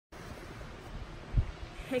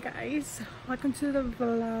Hey guys, welcome to the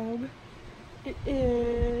vlog. It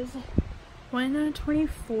is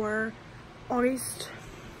 1/24, August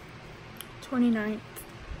 29th.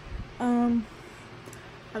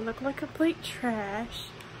 I look like complete trash,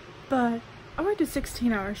 but I worked a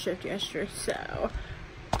 16-hour shift yesterday, so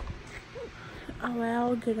oh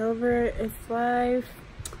well, get over it. It's life.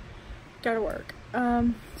 Gotta work.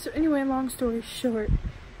 So anyway, long story short,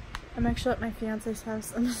 I'm actually at my fiance's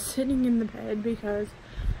house. I'm sitting in the bed because,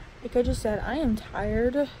 like I just said, I am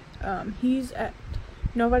tired.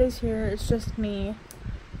 Nobody's here, it's just me.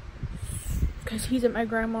 Because he's at my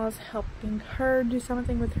grandma's helping her do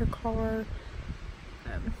something with her car.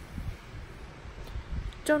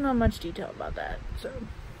 Don't know much detail about that, so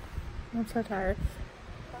I'm so tired.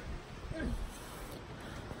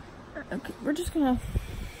 Okay, we're just gonna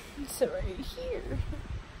sit right here.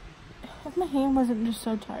 If my hand wasn't just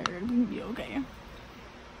so tired, it wouldn't be okay.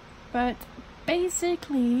 But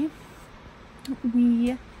basically,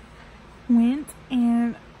 we went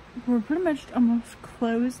and we're pretty much almost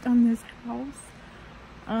closed on this house.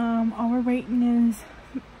 All we're waiting is,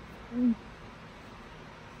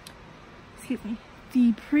 excuse me,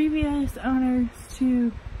 the previous owners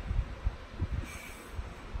to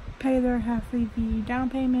pay their half of the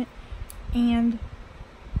down payment and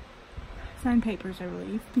sign papers, I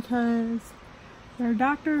believe, because they're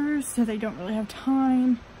doctors, so they don't really have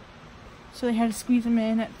time. So they had to squeeze them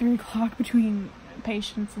in at 3 o'clock between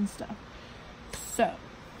patients and stuff. So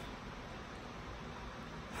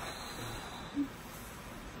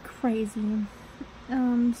crazy.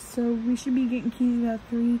 So we should be getting keys at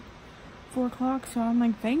 4 o'clock. So I'm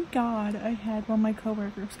like, thank God I had one of my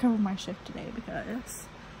coworkers cover my shift today, because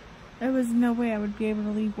there was no way I would be able to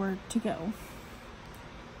leave work to go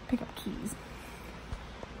pick up keys.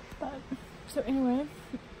 But so anyway,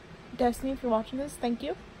 Destiny, if you're watching this, thank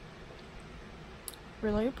you.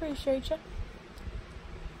 Really appreciate you.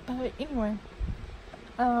 But anyway,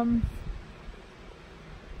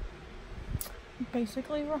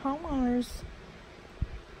 basically we're homeowners.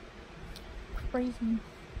 Crazy.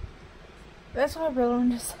 That's what I really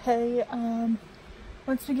wanted to say.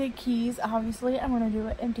 Once we get keys, obviously I'm gonna do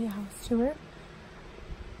an empty house tour.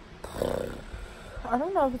 I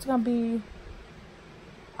don't know if it's gonna be,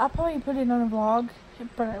 I'll probably put it on a vlog,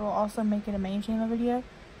 but I will also make it a main channel video.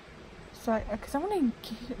 So, because I want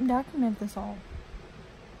to document this all.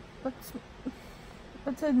 Let's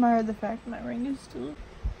admire the fact that my ring is still.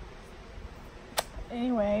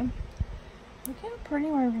 Anyway, look how pretty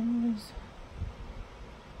my ring is.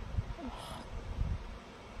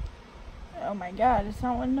 Oh my God, it's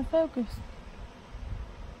not wanting to focus.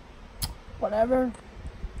 Whatever.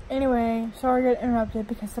 Anyway, sorry I got interrupted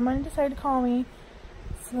because someone decided to call me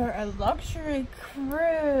for a luxury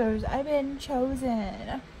cruise. I've been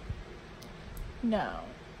chosen. No.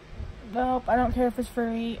 Nope, I don't care if it's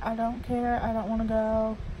free. I don't care. I don't want to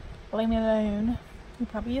go. Leave me alone.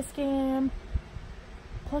 It's probably a scam.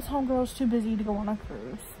 Plus, homegirl's too busy to go on a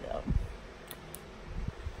cruise. So.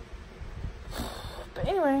 But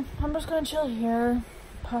anyway, I'm just gonna chill here.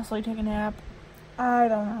 Possibly take a nap. I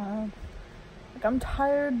don't know. Like, I'm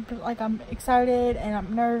tired, but like I'm excited and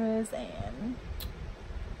I'm nervous and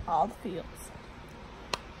all the feels.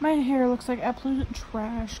 My hair looks like absolute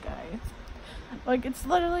trash, guys. Like, it's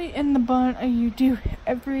literally in the bun you do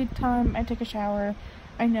every time I take a shower.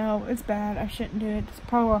 I know it's bad, I shouldn't do it. It's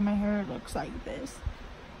probably why my hair looks like this.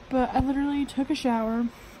 But I literally took a shower,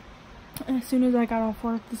 and as soon as I got off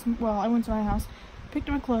work, I went to my house, picked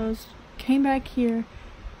up my clothes, came back here,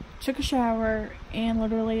 took a shower, and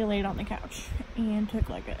literally laid on the couch. And took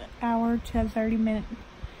like an hour to 30 minutes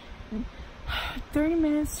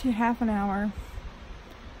to half an hour.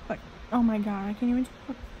 Like, oh my God, I can't even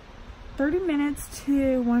talk. 30 minutes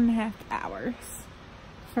to 1.5 hours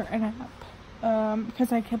for a nap.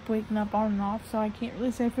 Because I kept waking up on and off, so I can't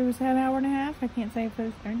really say if it was an hour and a half. I can't say if it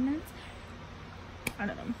was 30 minutes. I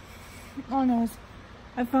don't know. All I know is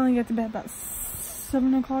I finally got to bed about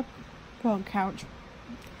 7 o'clock. Well, couch.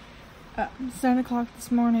 7 o'clock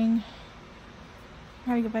this morning. I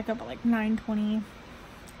had to get back up at like 9:20.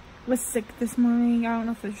 Was sick this morning. I don't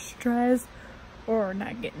know if it's stress or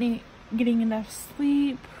not getting enough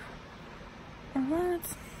sleep or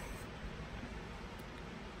what.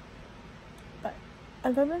 But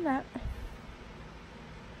other than that,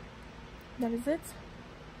 that is it.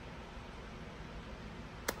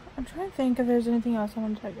 I'm trying to think if there's anything else I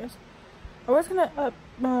want to tell you guys. I was gonna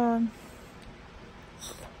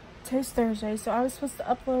today's Thursday, so I was supposed to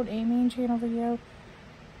upload a main channel video.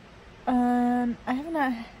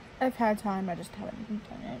 I've had time, I just haven't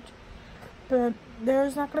done it. But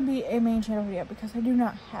there's not going to be a main channel video because I do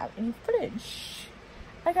not have any footage.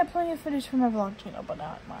 I got plenty of footage for my vlog channel, but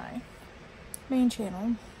not my main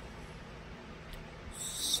channel.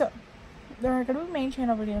 So, they're gonna do a main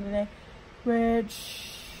channel video today,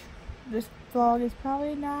 which this vlog is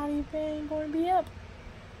probably not even going to be up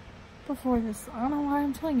before this. I don't know why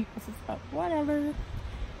I'm telling you this, but whatever.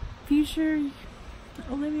 Future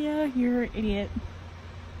Olivia, you're an idiot.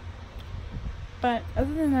 But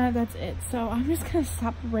other than that, that's it. So I'm just gonna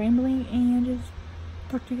stop rambling and just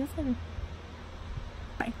talk to you guys later.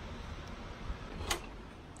 Bye.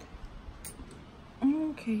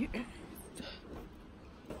 Okay.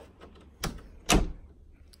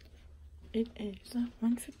 It is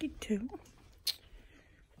 1:52.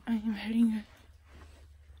 I am heading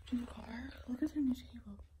to the car. Look at the new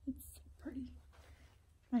table. It's so pretty.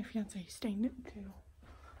 My fiance stained it too.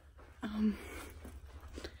 I'm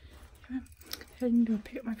heading to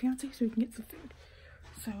pick up my fiance so we can get some food.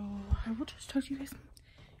 So I will just talk to you guys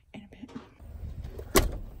in a bit.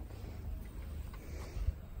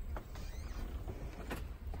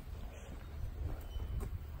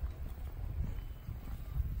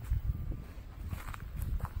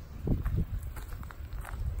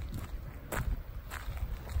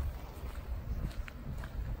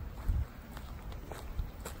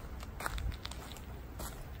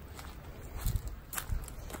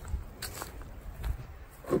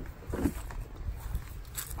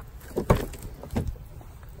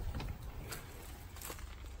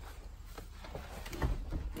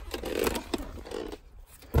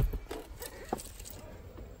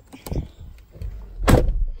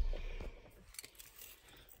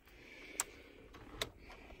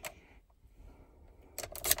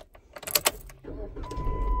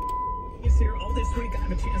 Here all this week, I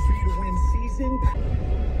have a chance for you to win season.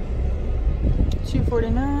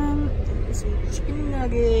 2:49. Some chicken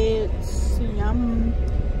nuggets. Yum.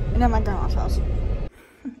 And at my grandma's house.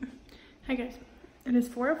 Hi guys. It is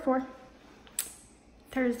 4:04.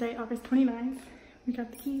 Thursday, August 29th. We got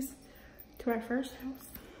the keys to our first house.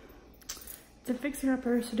 It's a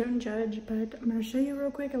fixer-upper, so don't judge. But I'm gonna show you real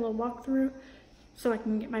quick a little walkthrough so I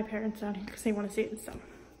can get my parents out here because they want to see it. So.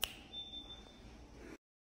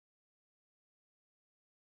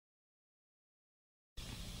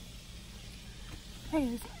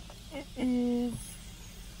 Hey guys, it is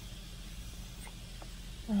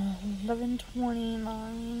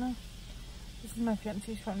 11:29. This is my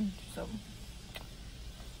fiance's phone, so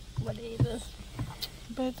what day is this?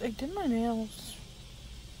 But I did my nails.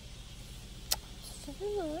 So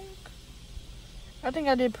like, I think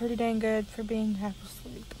I did pretty dang good for being half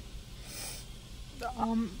asleep.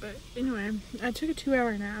 But anyway, I took a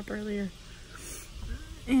 2-hour nap earlier,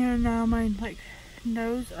 and now my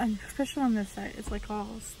nose, especially on this side, it's like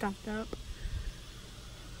all stopped up.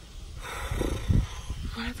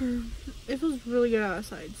 Whatever, it feels really good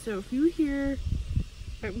outside. So if you hear,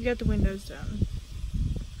 right, we got the windows down.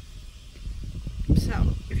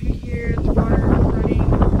 So if you hear the water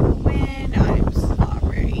running, wind, I'm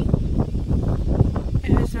sorry.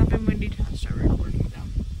 It has not been windy till I started recording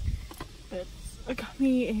them. But I got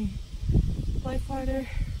me a life water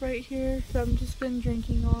right here, so I've just been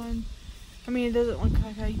drinking on. I mean, it doesn't look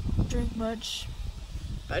like I drink much,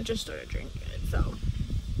 but I just started drinking it, so.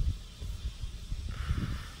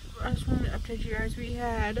 I just wanted to update you guys. We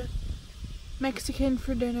had Mexican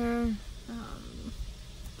for dinner.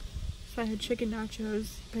 So I had chicken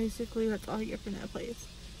nachos. Basically, that's all you get from that place.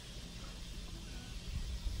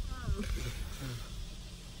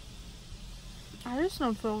 I just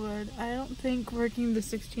don't feel good. I don't think working the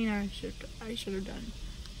 16-hour shift I should have done.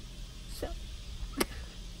 So.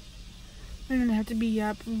 I'm gonna have to be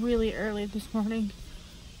up really early this morning,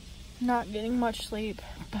 not getting much sleep,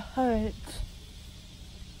 but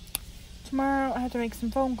tomorrow I have to make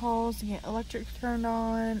some phone calls to get electric turned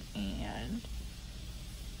on and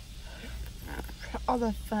all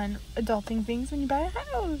the fun adulting things when you buy a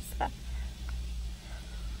house.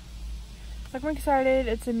 Like, I'm excited.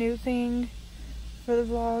 It's a new thing for the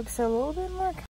vlog, so a little bit more